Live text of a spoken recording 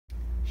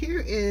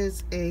Here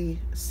is a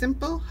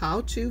simple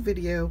how-to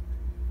video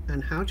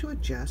on how to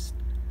adjust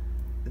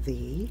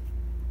the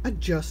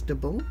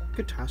adjustable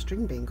guitar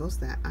string bangles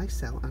that I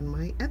sell on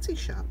my Etsy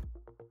shop.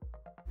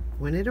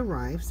 When it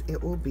arrives,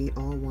 it will be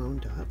all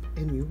wound up,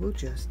 and you will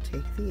just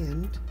take the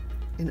end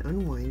and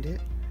unwind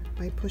it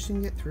by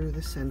pushing it through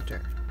the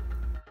center.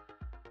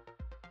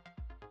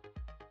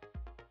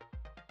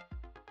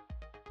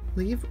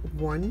 Leave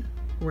one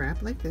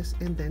wrap like this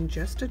and then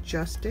just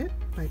adjust it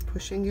by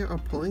pushing it or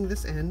pulling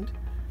this end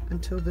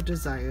until the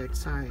desired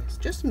size.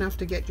 Just enough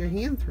to get your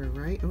hand through,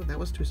 right? Oh, that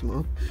was too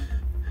small.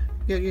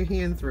 Get your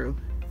hand through.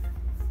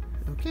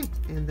 Okay,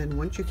 and then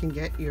once you can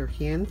get your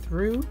hand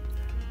through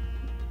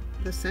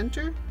the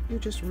center, you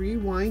just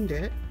rewind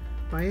it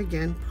by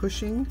again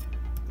pushing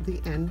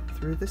the end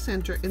through the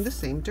center in the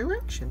same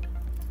direction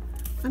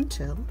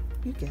until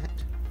you get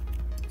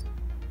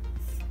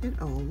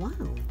it all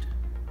wound.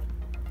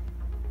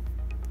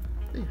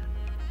 There.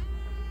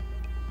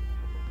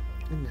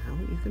 And now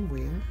you can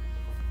wear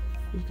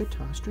your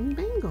guitar string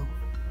bangle.